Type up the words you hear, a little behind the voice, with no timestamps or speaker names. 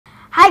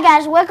Hi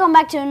guys, welcome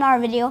back to another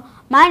video.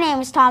 My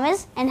name is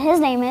Thomas, and his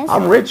name is...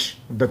 I'm Rich,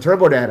 the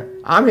Turbo Dad.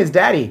 I'm his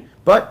daddy.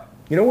 But,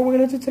 you know what we're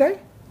going to do today?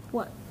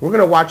 What? We're going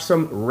to watch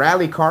some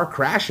rally car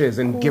crashes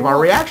and give our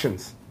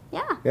reactions.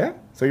 Yeah. Yeah?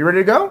 So you ready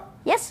to go?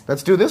 Yes.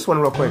 Let's do this one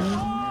real quick.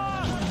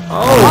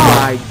 Oh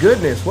my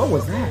goodness, what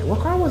was that?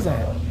 What car was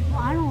that?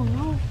 I don't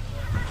know.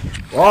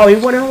 Oh, he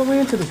went all the way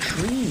into the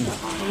tree.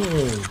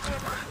 Oh.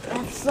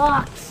 That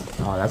sucks.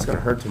 Oh, that's going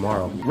to hurt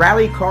tomorrow.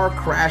 Rally car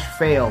crash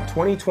fail,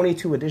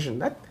 2022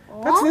 edition.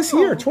 That's this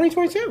year,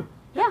 2022.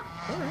 Yeah.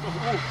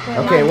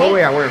 Okay, where are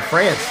we at? We're in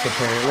France,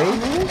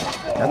 apparently.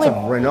 That's a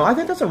Renault. I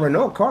think that's a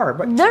Renault car,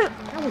 but that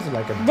was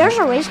like a... There's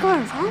a race car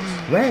in France?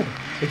 Red.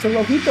 It's a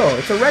Lojito.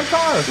 It's a red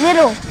car.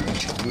 Little.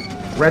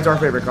 Red's our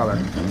favorite color.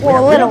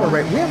 Well, little.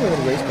 We have a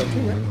little race car too,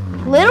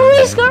 right? Little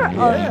race car?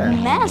 Yeah. Oh,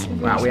 massive.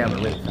 Wow, we have a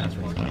really fast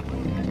race car.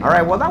 All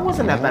right, well, that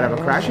wasn't that bad of a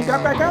crash. He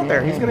got back out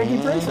there. He's going to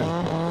keep racing.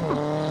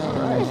 All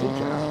right, good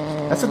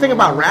job. That's the thing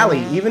about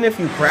rally. Even if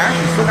you crash,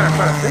 you still got to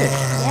try to finish.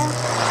 Yeah.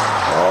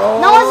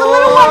 Oh. No, it's a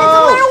little one. It's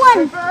a little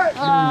one.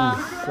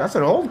 That's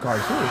an old car,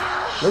 too.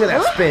 Look at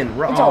that spin. It's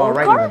an old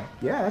car?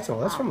 Yeah,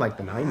 that's from like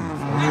the 90s.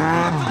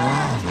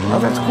 Oh,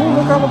 that's cool.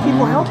 Look at all the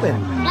people helping.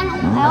 I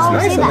That's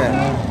nice see of that.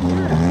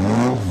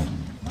 them.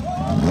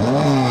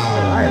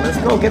 All right, let's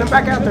go. Get him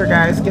back out there,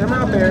 guys. Get him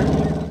out there.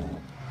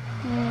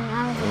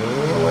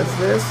 Oh, what's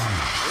this?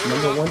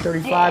 Number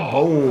 135.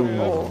 Boom.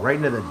 Right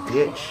into the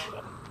ditch.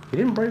 He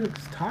didn't break his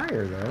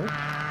tire, though.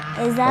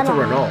 Is that That's a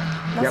Renault.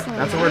 Yep,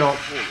 that's a Renault.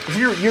 It's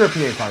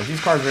European cars. These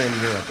cars are in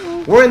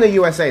Europe. We're in the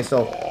USA,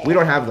 so we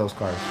don't have those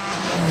cars.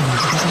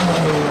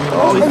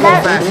 Oh, he's going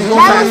fast. He's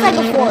going fast. That looks like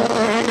a Ford.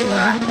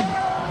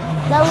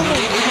 That looks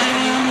like...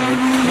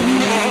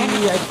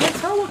 I can't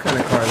tell what kind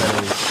of car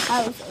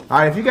that is. All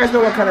right, if you guys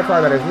know what kind of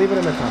car that is, leave it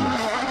in the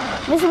comments.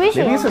 Mitsubishi.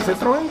 Maybe it's a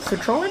Citroen?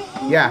 Citroen?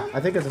 Yeah, I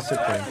think it's a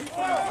Citroen.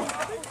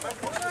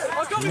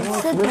 No,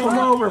 flip them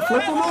over.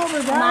 Flip them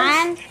over,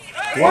 guys.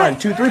 1,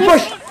 2, 3,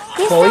 push.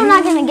 He's still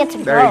not going to get to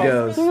go. There he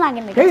goes. He's not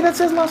going to get Hey, that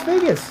says Las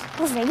Vegas.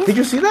 Las Vegas? Did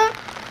you see that?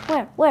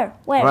 Where?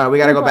 All right, we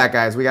got to go back,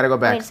 guys. We got to go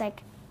back. Wait a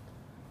sec.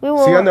 We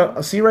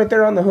will... See right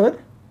there on the hood?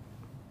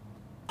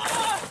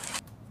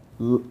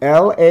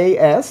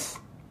 L-A-S,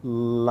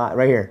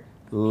 right here.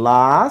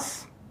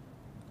 Las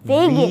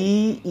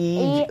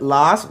Vegas.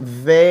 Las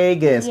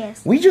Vegas.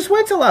 Yes. We just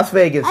went to Las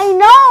Vegas. I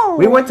know.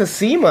 We went to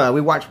SEMA.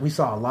 We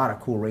saw a lot of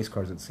cool race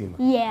cars at SEMA.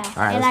 Yeah,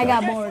 right, and I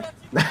got bored.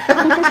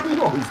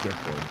 You always get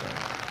bored, though.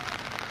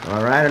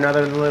 All right,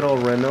 another little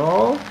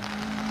Renault.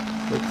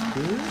 Looks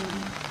good.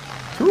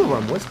 2 of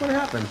them. What's going to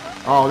happen?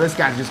 Oh, this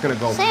guy's just going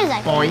to go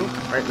boink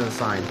right to the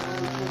sign.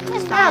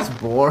 That's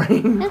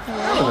boring.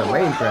 That was a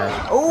lane crash.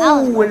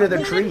 Oh, into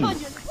the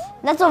trees.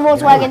 That's a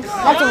Volkswagen.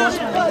 That's a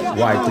Volkswagen.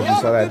 Why? Did you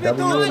saw that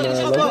W in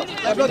the logo?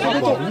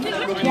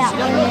 Yeah.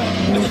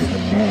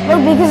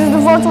 Look, because it's a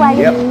Volkswagen.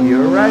 Yep,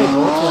 you're right.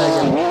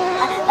 Volkswagen.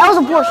 That was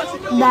a Porsche.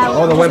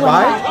 Oh, that went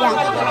by?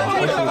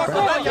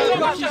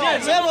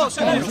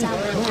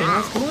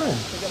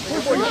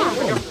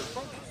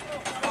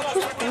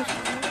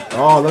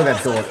 Oh, look at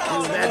that door.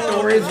 That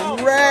door is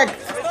wrecked.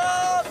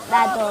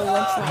 That door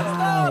looks like...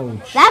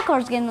 That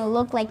car's going to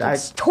look like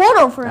it's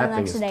total for the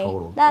next day.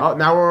 Oh,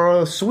 now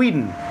we're in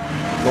Sweden.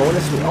 Going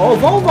to Sweden. Oh,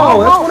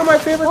 Volvo. That's one of my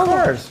favorite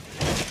cars.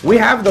 We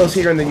have those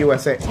here in the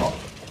USA. Oh,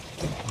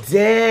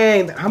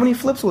 dang. How many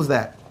flips was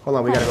that? Hold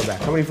on, we got to go back.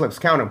 How many flips?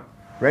 Count them.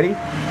 Ready?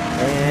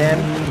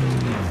 And...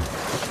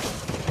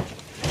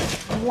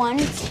 1,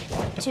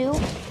 2...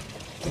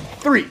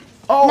 3.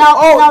 Oh, no,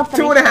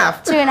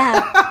 2.5.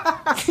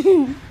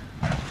 2.5.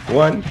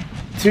 1,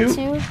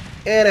 2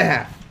 and a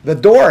half. The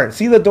door.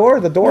 See the door?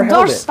 The door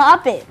held it.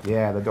 Stop it.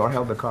 Yeah, the door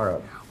held the car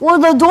up. Well,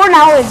 the door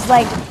now is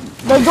like...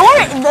 The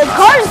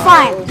car is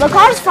fine. The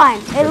car's fine.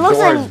 It looks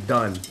like...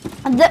 done.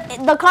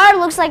 The car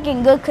looks like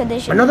in good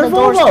condition. Another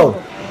Volvo.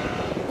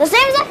 The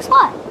same exact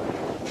spot.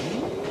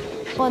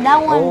 Well,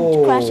 that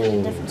one crashed in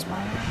a different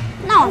spot.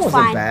 No, it's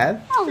fine. That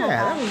wasn't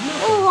bad.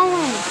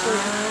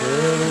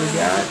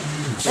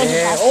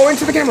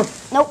 Into the camera.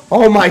 Nope.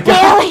 Oh my God. I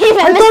thought he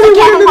went into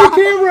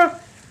the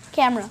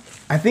camera.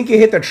 I think it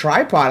hit the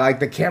tripod. Like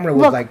the camera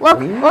was like... Look.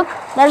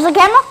 There's the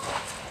camera.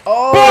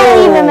 Oh,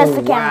 barely even missed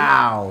the camera.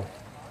 Wow.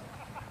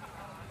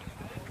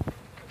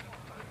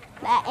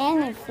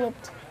 And it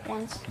flipped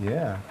once.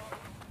 Yeah.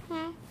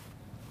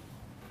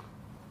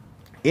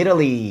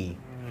 Italy.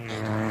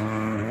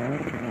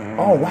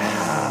 Oh,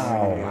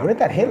 wow. Where did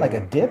that hit? Like a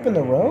dip in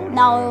the road?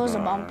 No, it was a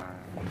bump.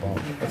 A bump.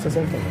 What's the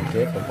same thing? A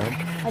dip, a bump?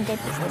 A dip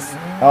is this.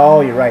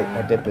 Oh, you're right.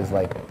 A dip is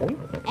like...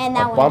 And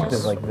that a bump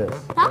is like this.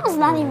 That was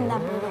not even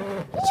that big.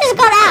 He just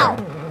got out.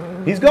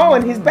 He's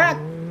going. He's back.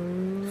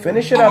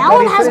 Finish it up, buddy. Finish it up. That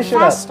one has a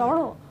fast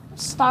start.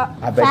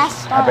 I bet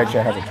you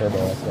it has a turbo.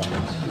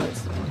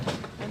 That's why.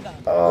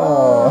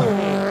 Oh.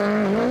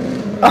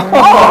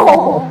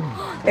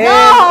 And,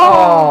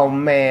 oh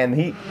man,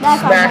 he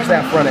smashed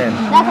that front end.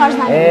 That car's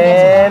not gonna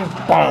get so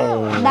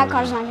far. That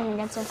car's not gonna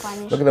get so far.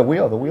 Look at the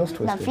wheel. The wheel's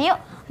twisted.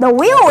 The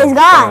wheel is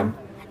gone.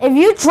 If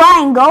you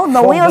try and go,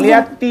 the wheel's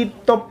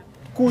gone.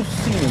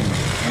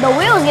 The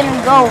wheel's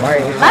gonna go. My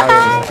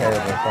Italian is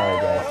terrible. Sorry,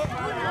 guys.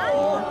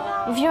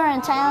 If you're an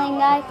Italian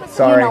guy,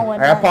 Sorry. you know what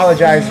I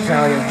apologize,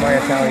 Italians. My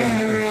Italian.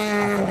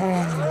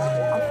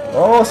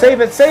 Oh,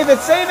 save it, save it,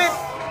 save it!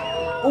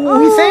 Ooh,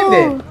 he saved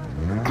it.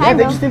 Yeah,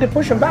 they just need to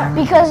push him back.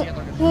 Because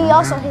he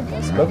also hit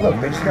this. Look,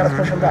 they just gotta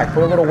push him back.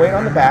 Put a little weight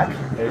on the back.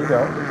 There you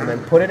go. And then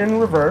put it in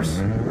reverse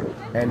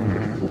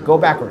and go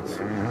backwards.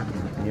 See?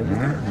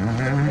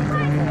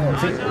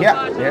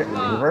 Yeah.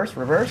 Reverse.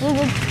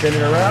 Spin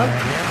it around.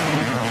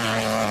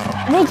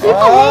 They keep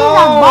on hitting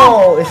that bump.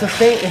 Oh, it's the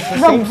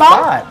same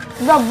spot.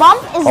 The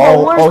bump is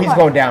the worst Oh, he's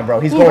going down, bro.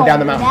 He's going down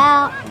the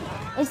mountain.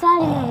 It's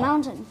not even a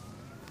mountain.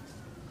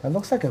 That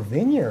looks like a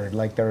vineyard.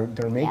 Like they're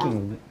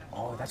making.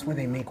 Oh, that's where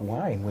they make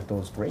wine with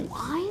those grapes.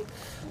 Wine?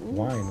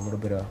 Wine, a little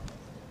bit of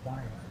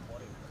wine.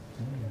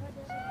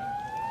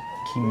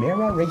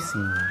 Chimera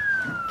Racing.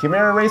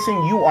 Chimera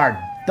Racing, you are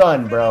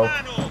done, bro.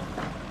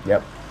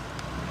 Yep.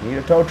 You need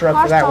a tow truck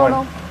for that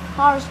one.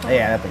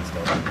 Yeah, that thing's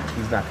total.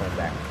 He's not coming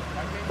back.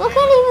 Look at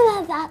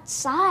even at that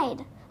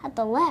side, at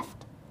the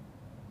left.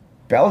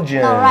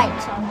 Belgium. No,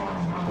 right. Sorry.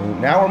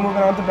 Now we're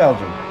moving on to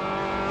Belgium.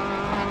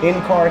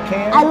 In-car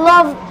cam. I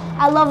love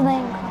the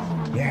in-car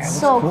cam. Yeah, it's so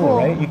so cool.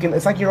 Right?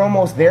 It's like you're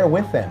almost there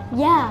with them.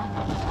 Yeah.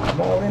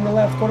 Come on, in the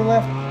left, go to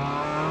left.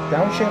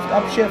 Downshift,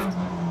 upshift.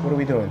 What are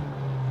we doing?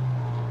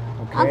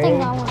 Okay. I think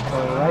that one.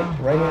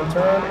 Right-hand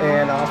turn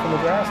and off in the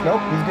grass.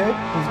 Nope, he's good.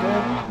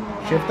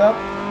 Shift up.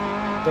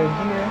 Third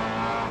gear.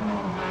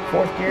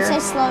 Fourth gear. It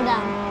says slow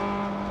down.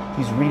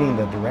 He's reading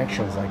the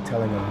directions, like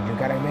telling him, you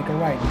gotta make a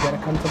right, you gotta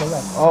come to the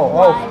left.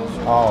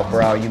 Oh,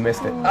 bro, you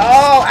missed it.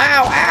 Oh,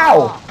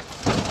 ow!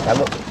 That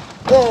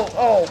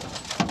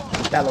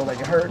looked like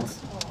it hurts.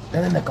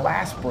 And then the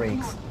glass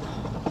breaks.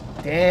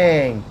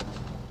 Dang.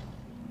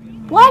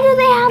 Why do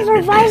they have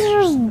their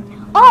visors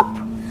up?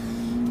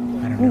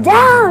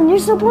 Down. You're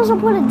supposed to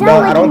put it down. No,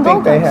 like I don't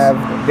think they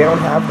go-karts. don't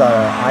have the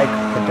eye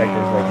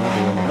protectors like we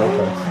do in the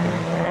go-karts.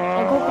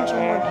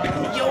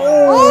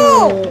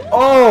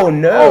 Oh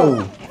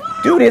no.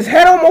 Dude, his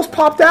head almost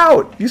popped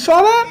out. You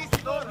saw that?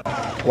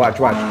 Watch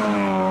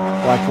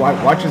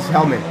his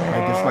helmet.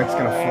 Like it's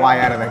gonna fly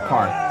out of that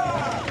car.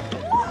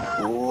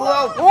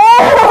 Whoa.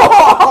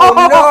 Oh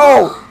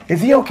no!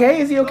 Is he okay?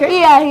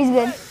 Yeah, he's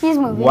good. He's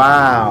moving.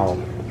 Wow.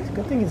 It's a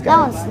good thing he's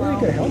got a really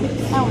good helmet.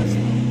 That one's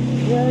slow.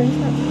 Yeah, he's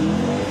not.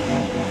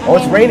 Oh,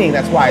 it's raining.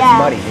 That's why it's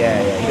muddy.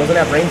 Yeah. He doesn't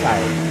have rain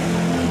tires.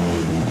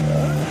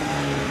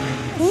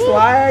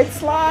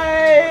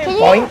 Slide.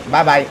 Boing.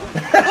 Bye.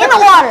 In the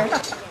water.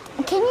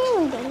 Can you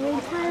even get rain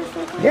tires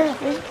for cars?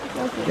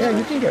 Yeah,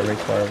 you can get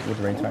race car with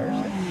rain tires.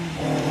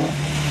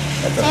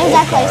 That's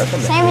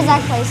Same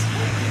exact place.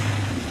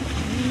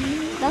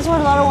 That's where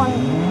the other one.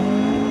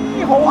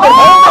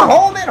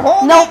 Hold it.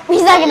 Nope,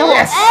 he's not gonna hold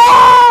it.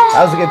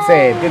 That was a good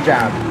save. Good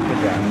job.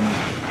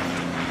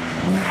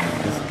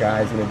 This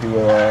guy's gonna do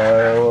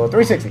a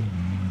 360.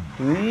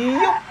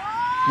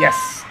 Yes.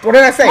 What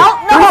did I say? No.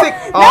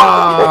 360.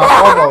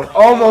 Oh,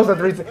 almost a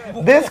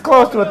 360. This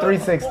close to a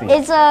 360.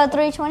 It's a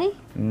 320.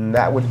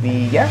 That would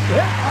be yeah.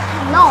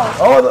 No.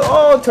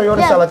 Oh,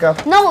 Toyota Celica.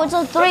 No, it's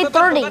a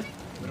 330.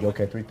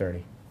 Okay,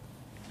 330.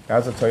 That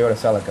was a Toyota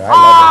Celica.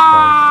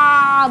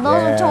 I love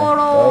those are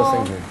total. Those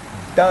things are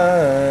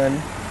done.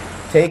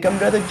 Take them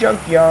to the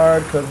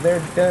junkyard because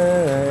they're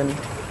done.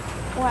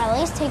 Or at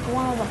least take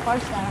one of the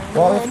parts that are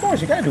Well, good. of course,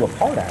 you gotta do a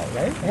part out,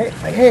 right?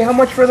 Hey, how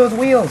much for those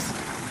wheels?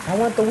 I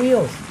want the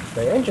wheels.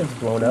 The engine's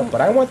blown up,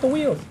 but I want the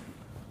wheels.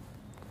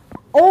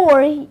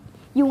 Or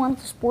you want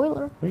the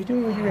spoiler. What are you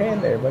doing with your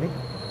hand there, buddy?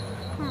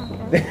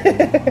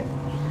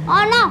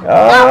 Oh no!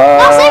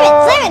 No, save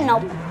it!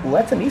 Nope. Well,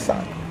 that's a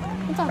Nissan.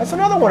 That's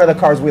another one of the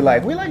cars we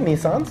like. We like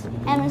Nissans.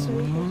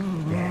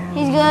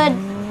 He's good,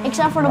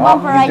 except for the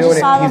bumper. I just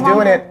saw the bumper. He's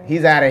doing it.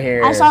 He's out of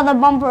here. I saw the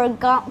bumper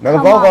Another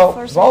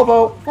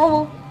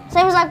Volvo.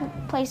 Same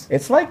exact place.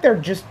 It's like they're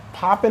just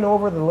popping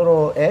over the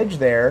little edge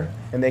there,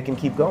 and they can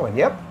keep going.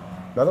 Yep.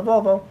 Another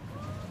Volvo.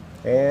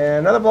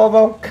 And another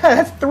Volvo. God,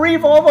 that's 3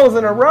 Volvos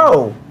in a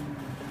row.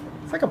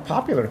 It's like a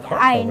popular car.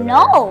 I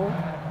know.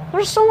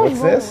 There's so much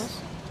Volvos. What's this?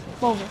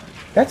 Volvo.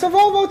 That's a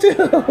Volvo too.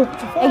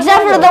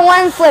 Except for the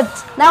one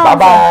flipped. That one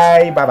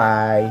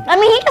Bye. I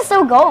mean, he can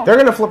still go. They're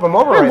gonna flip him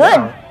over right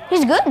now.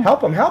 He's good.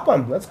 Help him.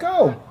 Let's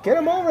go. Get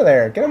him over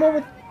there.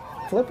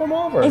 Flip him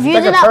over. If He's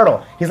like a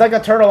turtle. He's like a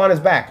turtle on his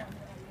back.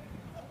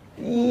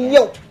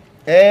 Yo.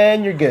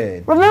 And you're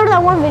good. Remember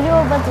that one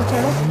video about the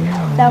turtle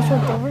that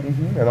flipped over?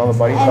 And all the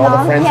buddies, all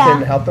the friends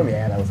didn't help them?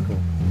 Yeah, that was cool.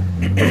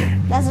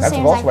 That's the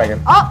same a Volkswagen.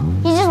 Oh,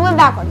 he just went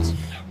backwards.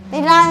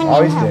 They don't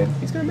even need help.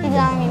 He's gonna make it.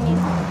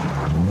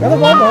 Another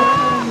Volvo.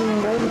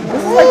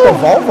 This is like the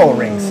Volvo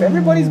race.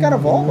 Everybody's got a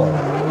Volvo. I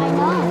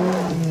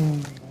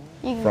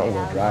know. Front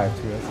wheel drive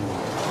too.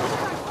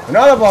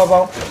 Another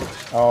Volvo.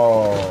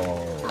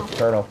 Oh,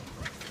 turtle.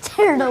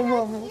 Turtle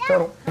Volvo.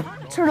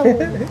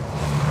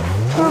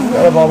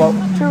 Another Volvo.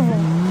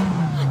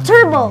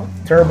 Turbo.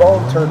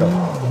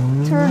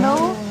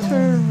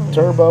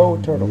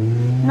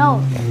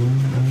 No.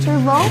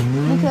 Turbo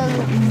because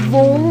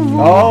Volvo.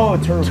 Oh,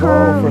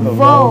 turbo for the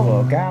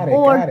Volvo.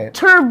 Got it.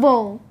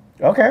 Turbo.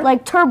 Okay.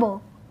 Like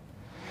turbo.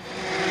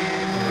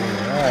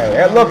 Alright.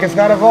 Yeah, look, it's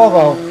not a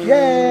Volvo.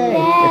 Yay!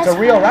 Yes. It's a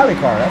real rally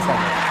car. That's like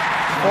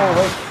full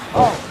race.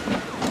 Oh.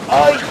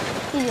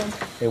 He's good.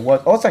 It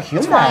was. Oh, it's a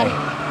Hyundai.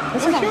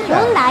 That's a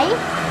Hyundai.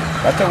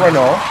 That's a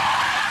Renault.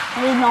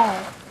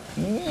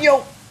 Renault.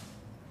 Yo.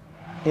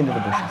 Into the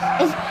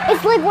bushes.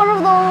 It's like one of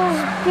those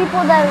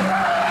people that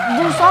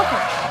do soccer.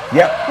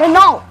 Yep.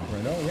 Renault.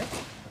 Renault. Yep.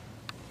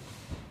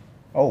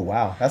 Oh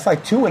wow, that's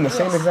like two in the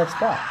same exact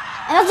spot.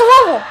 And that's a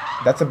Volvo.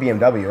 That's a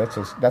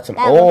BMW. That's an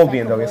That old looks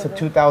like a BMW. It's a Volvo.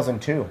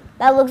 2002.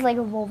 That looks like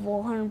a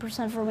Volvo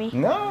 100% for me.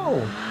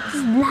 No. It's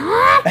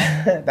not.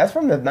 That's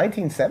from the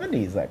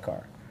 1970s, that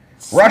car.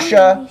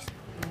 Russia.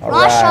 All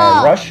Russia.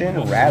 right,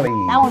 Russian rally.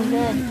 That one's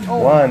good. Oh.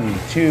 1,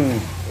 2.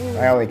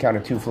 I only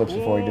counted 2 flips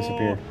before he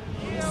disappeared.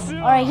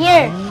 All right,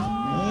 here.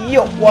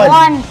 Yo,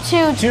 1,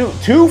 2,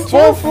 2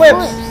 full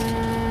flips.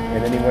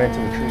 And then he went into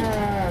the tree.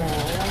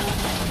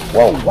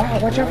 Whoa, wow,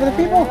 watch out for the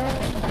people.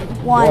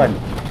 1,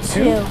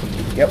 2.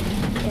 Yep,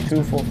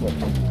 2 full flips.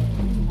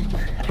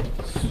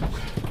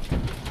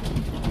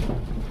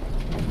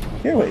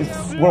 Here,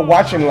 we're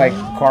watching like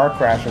car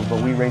crashes,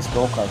 but we race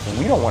go-karts, and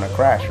we don't want to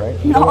crash, right?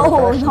 No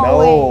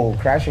way.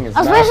 Crashing is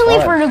especially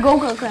not fun. for the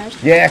go-kart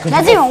crash. Yeah, because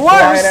that's even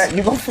worse.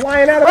 You go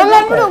flying out of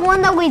Remember the the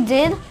one that we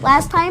did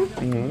last time?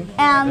 And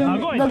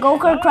the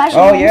go-kart crash.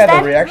 Oh yeah,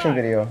 the reaction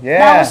video. Yeah.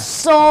 That was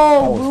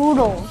so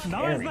brutal.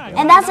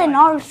 And that's in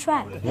our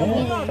track.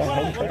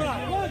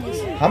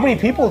 How many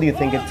people do you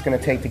think it's going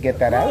to take to get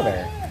that out of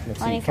there? Let's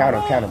see, count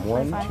them.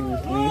 1, 2,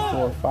 3,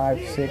 4,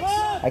 5, 6.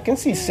 I can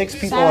see 6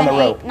 people 7, on the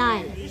rope. 8,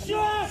 9.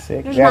 6.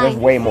 There's Yeah, 9. there's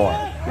way more.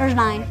 There's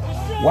 9.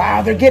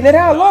 Wow, they're getting it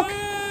out. Look,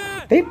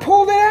 they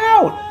pulled it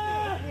out.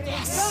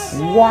 Yes.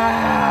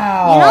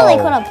 Wow. You know they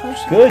could have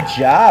pushed it. Good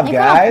job, They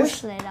guys.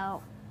 could have pushed it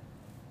out.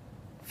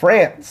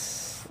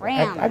 France.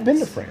 France. I've been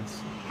to France.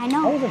 I I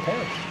know. was in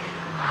Paris.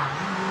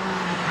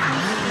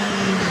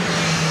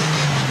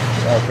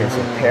 Okay,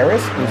 so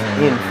Paris is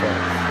in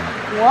France.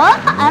 What?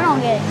 I don't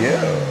get it.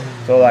 Yeah.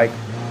 So like,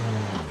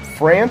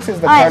 France is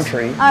the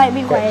country. All right,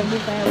 be quiet. Be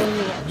quiet. What do we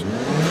got?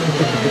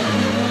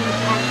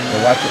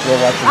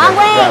 We're watching. Wrong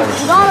way. the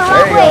You're going the wrong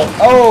There you way.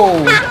 go.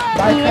 Oh,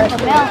 He hit the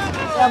bell.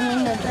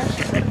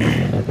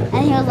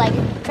 And he was like,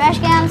 trash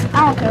cans? I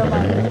don't care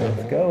about it.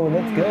 Let's go.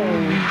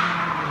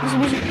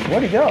 Mitsubishi.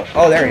 Where'd he go?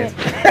 Oh, there he is.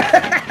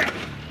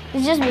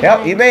 It's just me.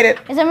 Yep, he made it.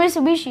 It's a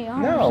Mitsubishi.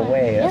 100%. No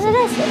way. Yes, it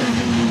is.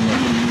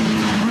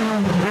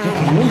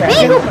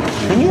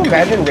 Can you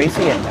imagine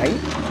racing at night?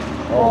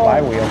 Oh,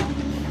 by wheel.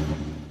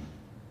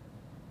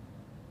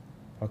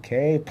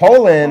 Okay,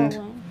 Poland.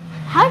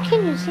 How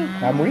can you see?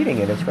 I'm reading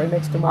it. It's right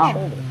next to my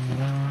shoulder.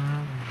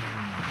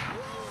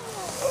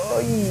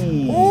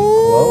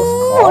 Close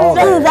call.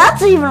 Oh,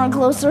 that's even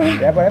closer.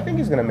 Yeah, but I think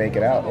he's gonna make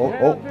it out.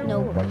 Oh, no.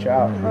 Watch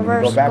out.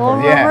 Reverse. Go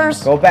backwards. Go Yeah,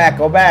 reverse. go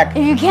back.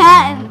 If you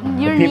can't,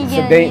 you're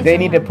they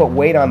need to put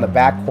weight on the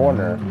back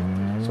corner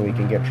so he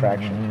can get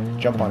traction.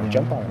 Jump on it.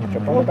 Jump on the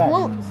back.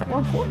 Or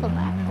pull the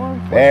back. Or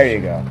push. There you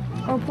go.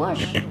 Or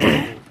push. You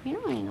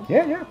know.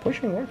 Yeah,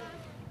 pushing works.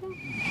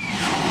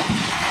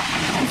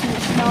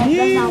 No,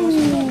 that's not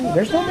what's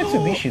There's no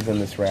Mitsubishis in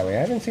this rally. I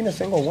haven't seen a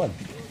single one.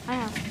 I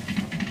have.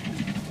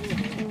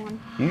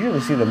 You usually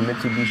see the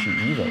Mitsubishi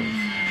Evos.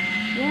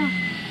 Yeah.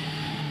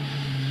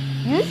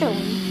 Usually.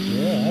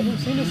 Yeah, I haven't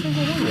seen a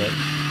single one yet.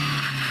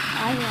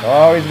 I have.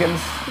 Oh, he's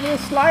gonna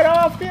slide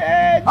off the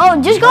edge. Oh,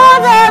 just go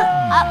out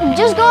there.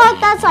 Just go out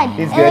that side.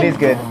 He's good. He's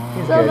good.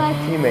 Go back.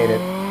 He made it.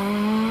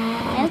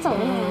 And it's a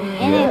little one.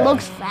 And it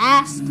looks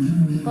fast,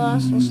 but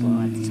also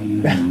slow at the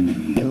same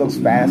time. It looks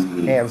fast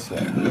and slow.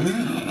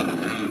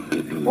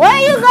 Where are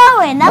you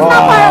going? That's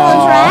not part of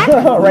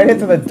the track. Right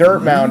into the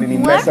dirt mound, and he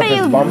Where messed up are his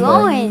you bumper.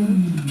 going?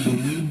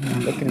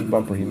 Look at his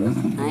bumper. He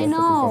messed. I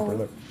know.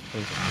 Look.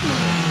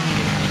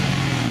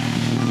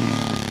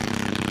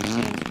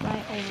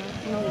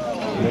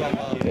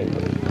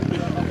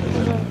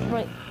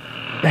 Right.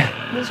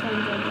 This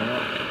one's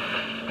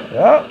right.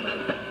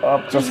 Oh,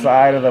 up the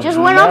side of the Just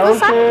mountain. went up the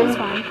side. It's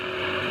fine.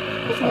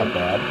 It's not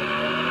bad.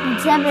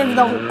 Except if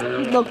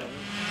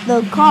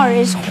the car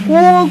is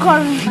whole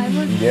carbon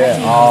fiber. Yeah.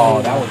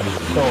 Oh, that would be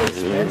so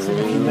expensive.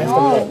 If you messed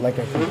up like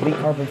a complete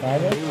carbon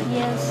fiber.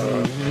 Yes.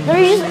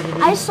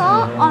 I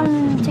saw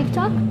on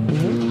TikTok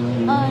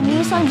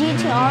Nissan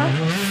GTR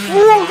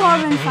full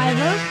carbon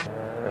fiber.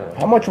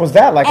 How much was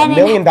that? Like And $1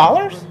 million?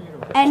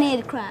 And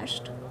it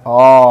crashed.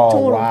 Oh,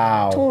 Total.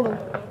 wow. Total.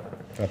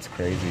 That's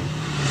crazy.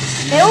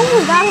 They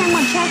almost got him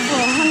a check for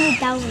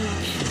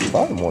 $100,000.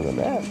 Probably more than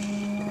that.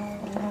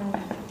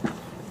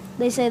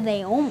 They said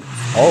they almost.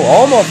 Oh,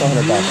 almost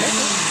 100,000.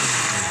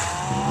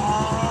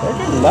 They're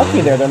getting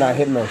lucky there. They're not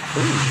hitting those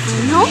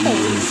trees. No.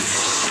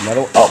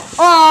 Another. Oh,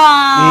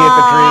 Oh. he hit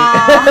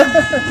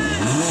the tree.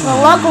 The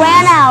luck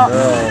ran out.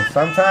 No,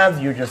 sometimes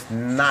you're just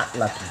not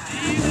lucky.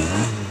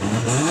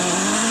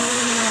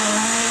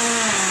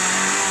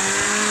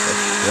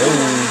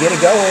 Let's get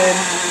it going.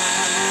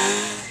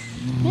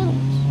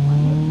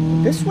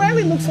 This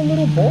rally looks a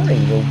little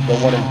boring. The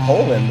one in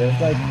Poland. There's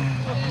like.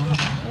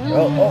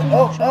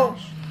 Oh.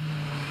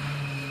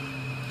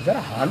 Is that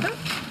a Honda?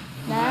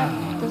 That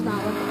does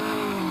not look good.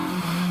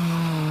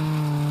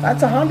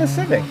 That's a Honda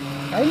Civic.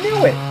 I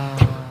knew it.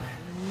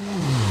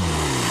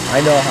 I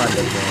know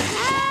Honda, man.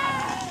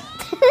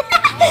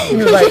 He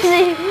was like,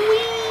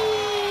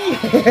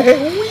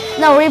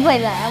 no, replay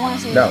that. I want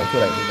to see. No, too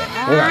late.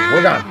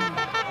 We're gone.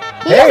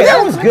 Hey,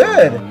 that was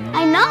good.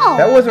 I know.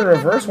 That was a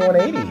reverse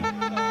 180.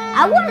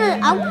 I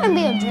wanna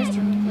be a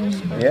drifter.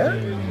 Yeah?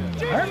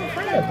 I have a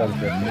friend that does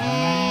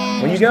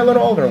drifting. When you get a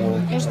little older,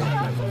 we'll...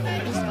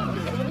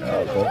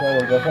 Oh,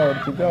 go forward,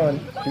 keep going.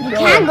 You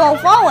can't go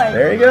forward.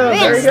 There you go,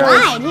 there you go.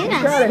 Slide.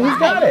 He's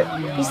got it.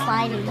 He's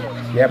sliding.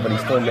 Yeah, but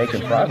he's still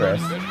making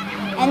progress.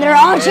 And they're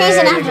all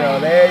chasing after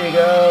him. There you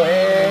go.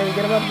 Hey,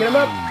 get him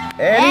up.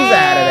 And he's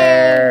out of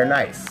there.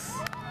 Nice.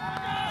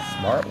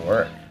 Smart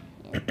work.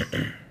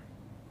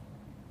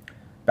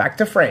 Back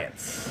to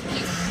France.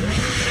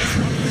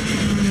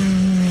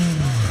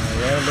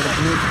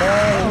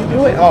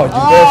 Do it. Oh,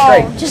 just go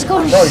straight. Just go.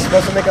 Bro, you're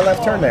supposed to make a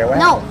left turn there. What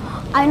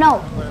happened? I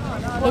know.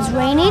 It's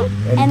raining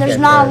and there's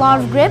not a lot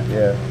of grip.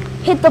 Yeah.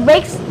 Hit the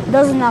brakes,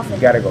 does nothing.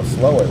 You gotta go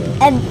slower though.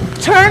 And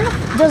turn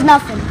does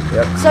nothing.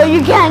 Yep. So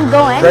you can't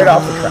go in. Straight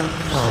off the track.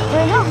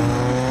 Straight up.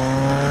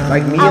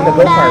 Like me in the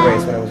go-kart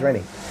race when it was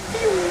raining.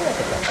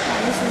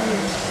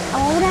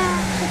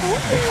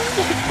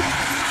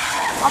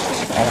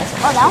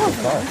 Oh, that was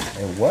fun.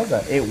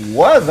 It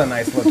was a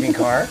nice looking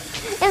car.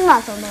 It's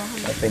not so bad.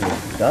 That thing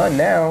is done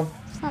now.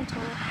 It's not too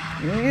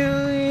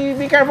bad.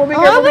 Be careful.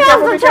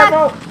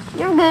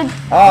 You're good.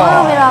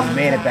 Oh,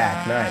 made it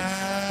back.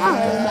 Nice. Not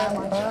really that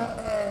much.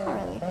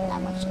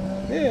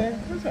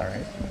 Yeah, it's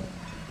alright.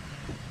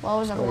 What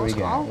was it? What do we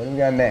got? What do we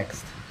got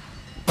next?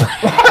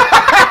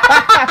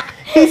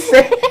 He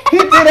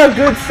did a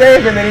good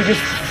save and then he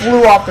just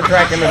flew off the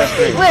track into the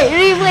tree. Wait,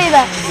 replay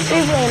that.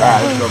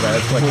 Let's go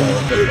back.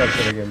 Let's watch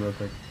it again real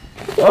quick.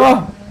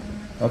 Oh!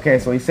 Okay,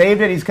 so he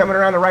saved it. He's coming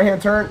around the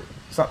right-hand turn.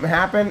 Something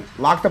happened.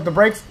 Locked up the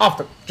brakes.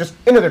 Just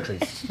into the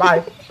trees.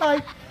 Bye.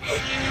 Bye.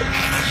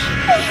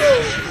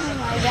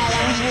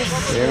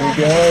 Here we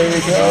go.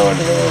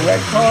 Into the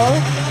red car.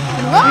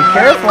 Be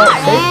careful.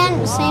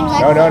 Same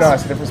no,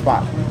 it's a different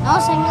spot. No,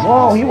 same exact.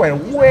 Whoa, he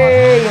went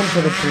way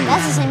into the trees.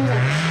 That's the same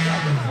exact.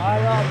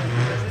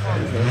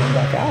 He's going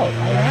back out.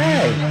 All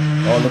right.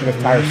 Oh, look at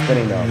his tires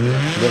spinning though.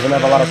 He doesn't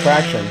have a lot of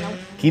traction.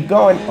 Keep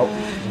going. Oh.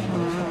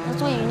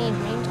 That's what you need,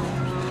 rain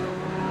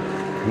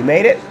tires. You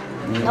made it?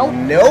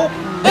 Nope.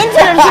 Into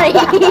the tree.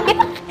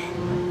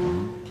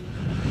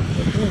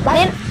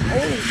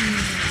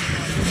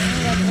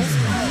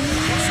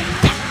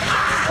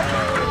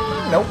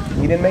 Nope,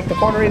 he didn't make the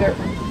corner either.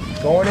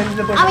 Going into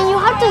the bush. I mean, you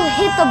have to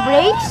hit the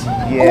brakes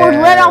or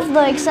let off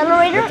the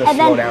accelerator,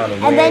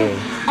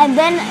 and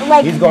then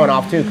like he's going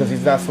off too because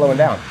he's not slowing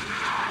down.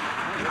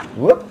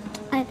 Whoop.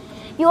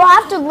 You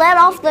have to let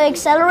off the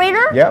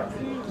accelerator. Yep.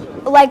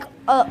 Like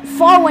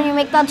far when you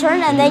make that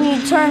turn, and then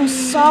you turn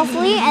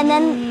softly, and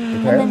then.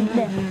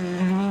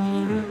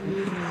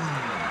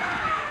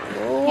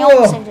 He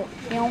almost saved it.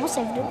 Almost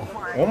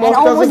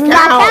doesn't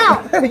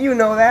count. You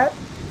know that.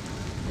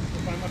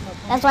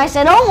 That's why I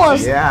said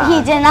almost. Yeah.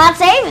 He did not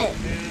save it.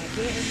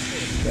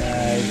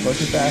 Guys, go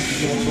too fast.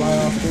 He's going to fly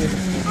off too.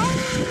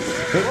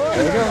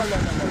 There we go.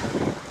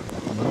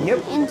 Yep.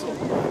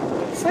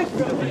 It's like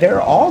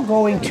they're all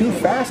going too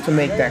fast to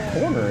make that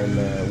corner in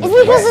the. It's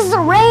because it's a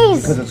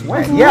race. Because it's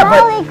wet.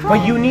 It's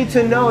but you need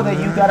to know that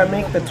you got to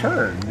make the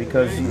turn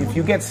because if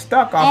you get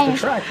stuck off the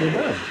track, you're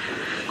done.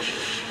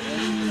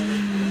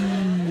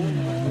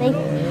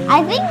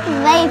 I think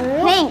they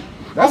think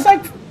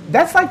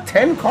that's like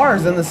 10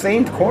 cars in the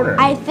same corner.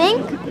 I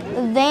think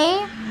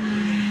they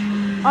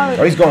are.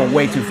 Oh, he's going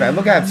way too fast.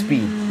 Look at that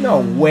speed.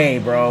 No way,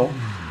 bro.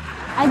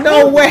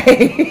 No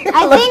way.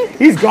 I think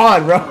he's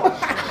gone, bro.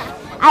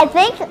 I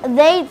think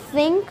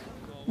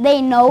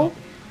they know.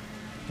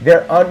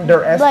 They're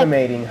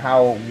underestimating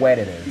how wet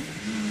it is.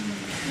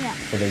 Yeah.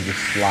 So they just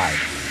slide.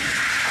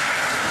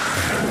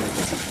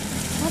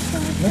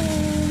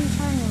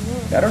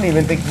 I don't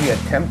even think he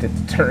attempted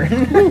to turn.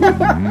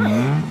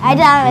 I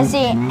didn't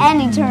see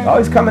any turn. Oh,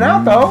 he's coming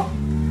out though.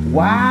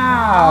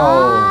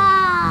 Wow.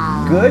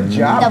 Good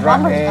job,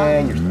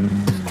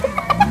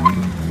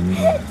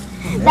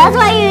 That's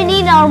why you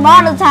need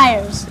Armada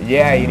tires.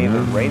 Yeah, you need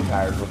those rain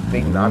tires with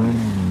big knobbies.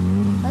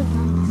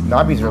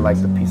 Knobbies are like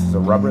the pieces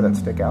of rubber that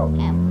stick out.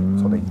 Yeah.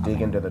 So they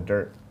dig into the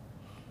dirt.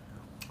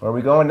 Where are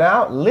we going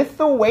now?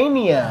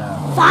 Lithuania.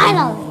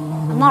 Finally.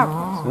 I'm not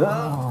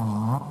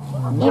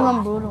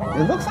even brutal.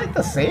 It looks like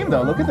the same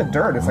though. Look at the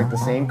dirt. It's like the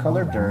same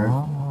color dirt.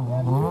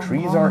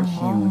 Trees aren't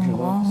huge.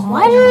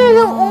 Why are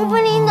you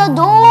opening the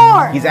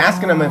door? He's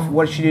asking him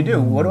what should you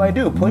do? What do I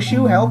do? Push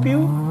you? Help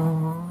you?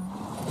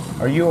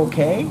 Are you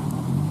okay?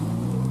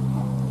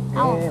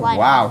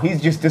 Wow, he's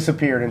just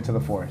disappeared into the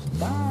forest.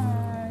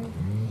 Bye.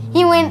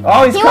 He went.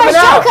 Oh, he's coming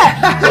out.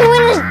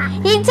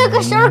 He took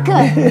a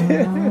shortcut.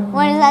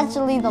 When it's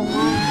actually the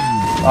one.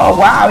 Oh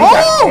wow, he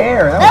got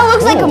air. That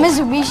looks like a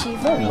Mitsubishi.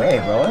 No way,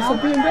 bro. That's a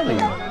BMW.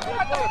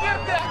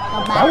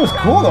 That was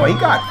cool though. He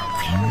got.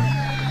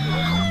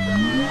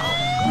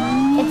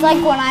 It's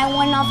like when I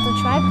went off the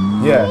track.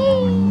 Yeah.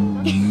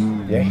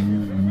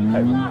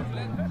 Yeah.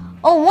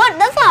 Oh, what?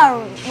 That's not.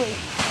 Wait.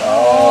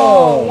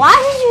 Oh. Why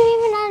did you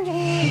even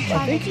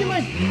try I think he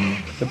might.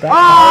 The back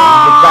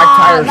that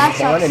tire's on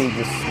sucks. and he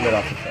just slid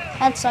off the track.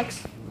 That sucks.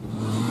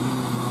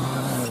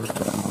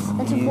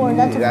 That's a Ford.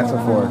 That's a Ford. That's a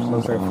Ford.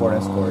 Looks like a Ford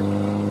Escort.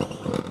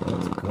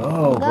 Let's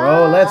go,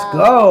 bro. Let's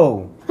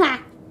go.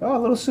 Oh, a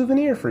little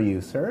souvenir for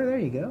you, sir. There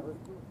you go.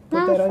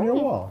 Put that on your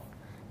wall.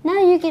 Now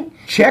you can.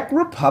 Czech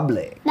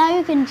Republic. Now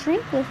you can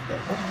drink with it.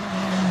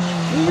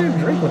 You can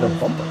drink with a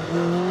bumper.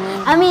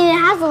 I mean, it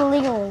has a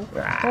legal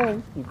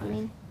hold. I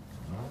mean.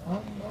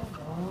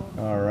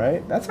 All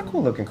right, that's a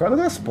cool looking car. Look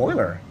at that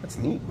spoiler. That's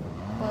neat.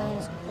 But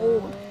it's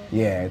old.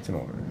 Yeah, it's an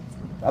older.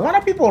 A lot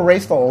of people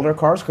race the older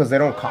cars because they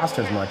don't cost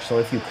as much. So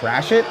if you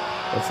crash it,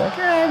 it's like,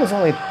 it was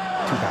only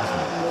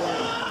 $2,000.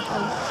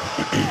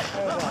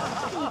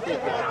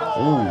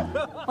 Ooh.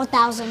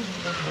 1,000.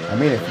 I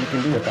mean, if you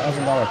can do a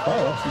 $1,000 car,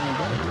 that's even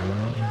better.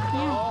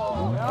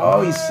 Yeah.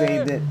 Oh, he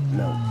saved it.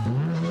 No.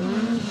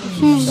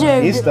 He saved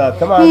it. He's stuck.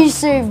 Come on. He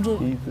saved it.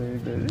 He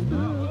saved it.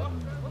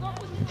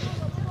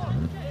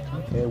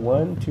 Okay,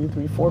 1, 2,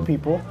 3, 4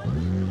 people.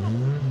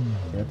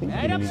 Yeah, I think you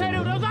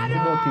need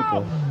more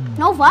people.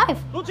 No, 5.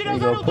 There you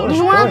go. Push,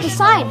 There's one at the push.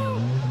 side.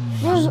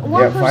 There's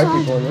one Yeah, 5 person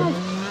people. on Yeah. top.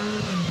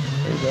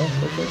 There you go.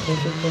 Push it,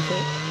 push it, push it.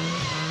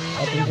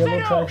 Up and get a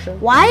little traction.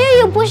 Why are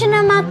you pushing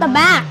them at the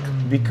back?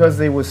 Because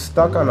they was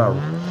stuck on a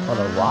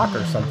rock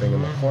or something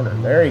in the corner.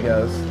 There he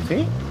goes.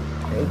 See?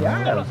 They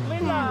got him.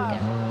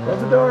 Close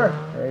the door.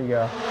 There you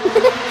go.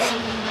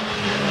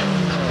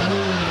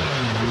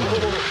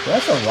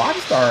 That's a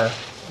Rockstar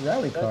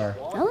rally car.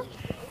 Really?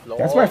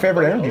 That's my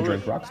favorite energy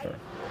drink, Rockstar.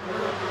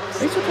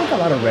 I used to drink a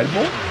lot of Red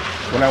Bull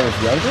when I was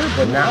younger,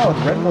 but now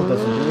Red Bull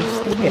doesn't do it.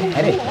 Just gives me a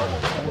headache.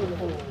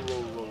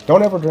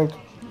 Don't ever drink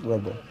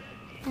Red Bull.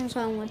 That's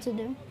what I want to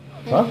do.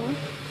 Huh?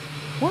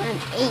 What? I'm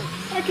 8.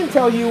 I can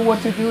tell you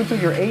what to do until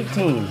you're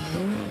 18.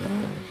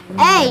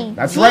 Hey!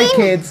 That's right,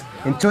 kids.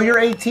 Until you're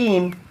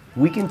 18,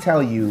 we can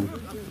tell you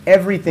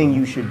everything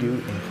you should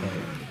do.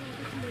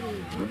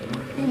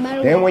 No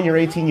matter Then what. when you're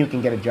 18, you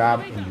can get a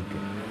job and you can.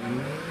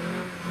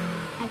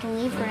 I can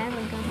leave forever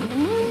and go to the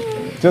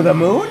moon. To the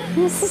moon?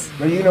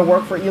 Are you going to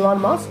work for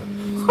Elon Musk?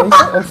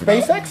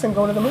 SpaceX and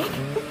go to the moon?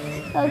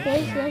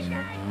 Okay, sure.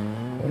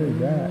 What is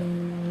that?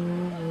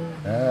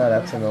 Ah,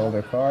 that's an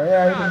older car.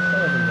 Yeah, you can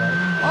tell everybody.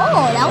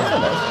 Oh, that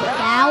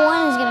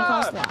one is gonna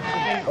cost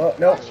that. Oh,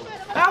 no.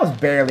 That was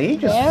barely. He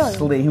just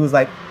slid. He was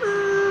like,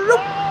 nope.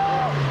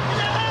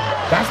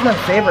 That's my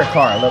favorite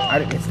car. Look,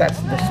 it's that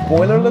the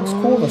spoiler looks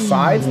cool. The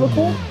sides look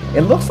cool.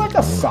 It looks like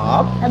a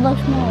Saab. It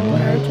looks more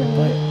But weird to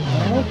me.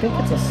 I don't think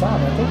it's a Saab.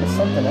 I think it's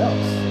something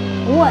else.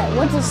 What?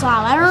 What's a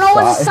Saab? I don't know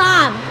what's a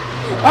Saab.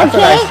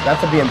 Okay.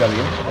 That's a BMW.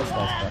 That's nice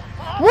car.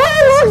 What?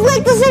 It looks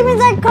like the same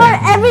exact car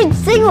every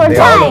single They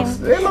all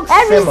time. they look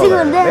Every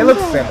similar. single day. They look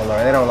similar.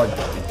 They don't look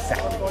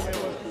exactly.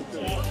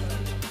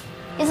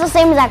 It's the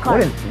same exact car.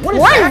 What is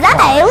What that is that?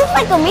 car? It looks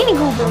like a Mini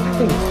Cooper. I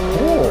think it's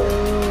cool.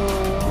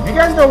 If you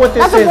guys know what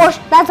this That's a is,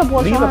 Porsche. That's a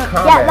Porsche. leave a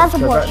comment. Yeah, that's a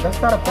 'cause Porsche.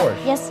 That's not a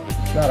Porsche. Yes.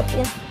 It's not a Porsche.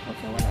 Yes.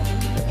 Okay,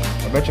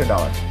 whatever. I bet you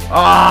 $1.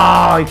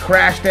 Oh, he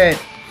crashed it.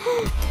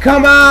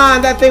 Come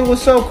on, that thing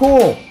was so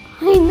cool.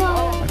 I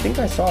know. I think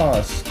I saw a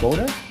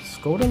Skoda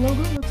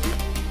logo. Let's see.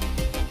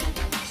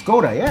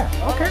 Skoda, yeah.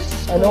 Okay.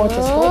 I know it's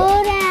a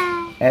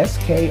Skoda.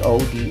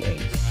 S-K-O-D-A.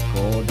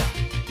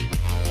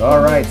 Skoda.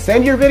 All right,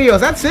 send your videos.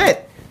 That's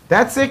it.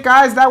 That's it,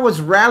 guys. That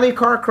was Rally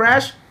Car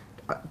Crash.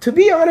 To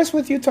be honest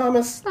with you,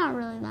 Thomas, It's not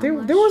really that there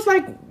much. was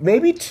like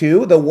maybe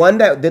 2. The one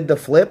that did the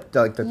flip,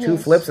 like the 2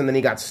 Yes. flips, and then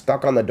he got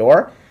stuck on the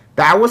door.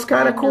 That was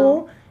kind of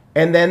cool.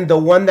 And then the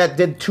one that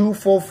did 2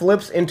 full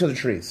flips into the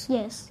trees.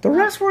 Yes. The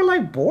rest were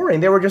like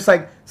boring. They were just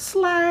like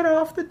slide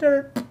off the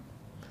dirt,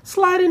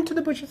 slide into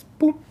the bushes,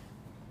 boom.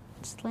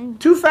 It's lame.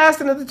 Too fast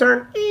into the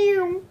turn.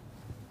 Ew.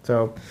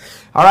 So,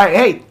 all right.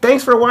 Hey,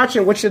 thanks for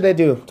watching. What should they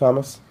do,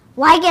 Thomas?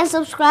 Like and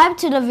subscribe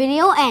to the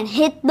video and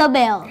hit the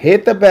bell.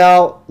 Hit the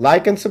bell,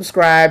 like and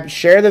subscribe,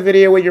 share the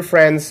video with your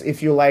friends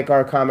if you like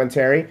our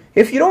commentary.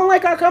 If you don't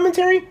like our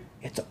commentary,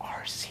 it's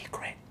our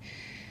secret.